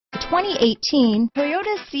2018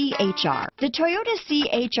 Toyota CHR. The Toyota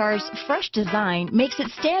CHR's fresh design makes it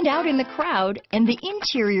stand out in the crowd, and the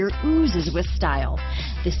interior oozes with style.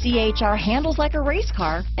 The CHR handles like a race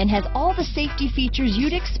car and has all the safety features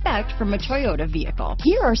you'd expect from a Toyota vehicle.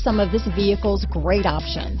 Here are some of this vehicle's great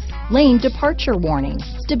options: lane departure warning,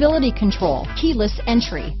 stability control, keyless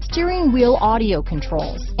entry, steering wheel audio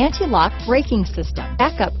controls, anti-lock braking system,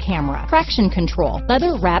 backup camera, traction control,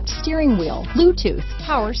 leather-wrapped steering wheel, Bluetooth,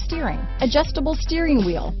 power steering, adjustable steering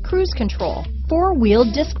wheel, cruise control, four-wheel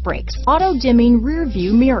disc brakes, auto-dimming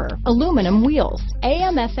rear-view mirror, aluminum wheels,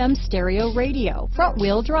 AM/FM stereo radio,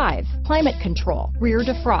 front-wheel drive, climate control, rear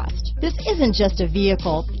defrost. This isn't just a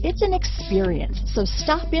vehicle, it's an experience, so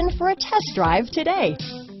stop in for a test drive today.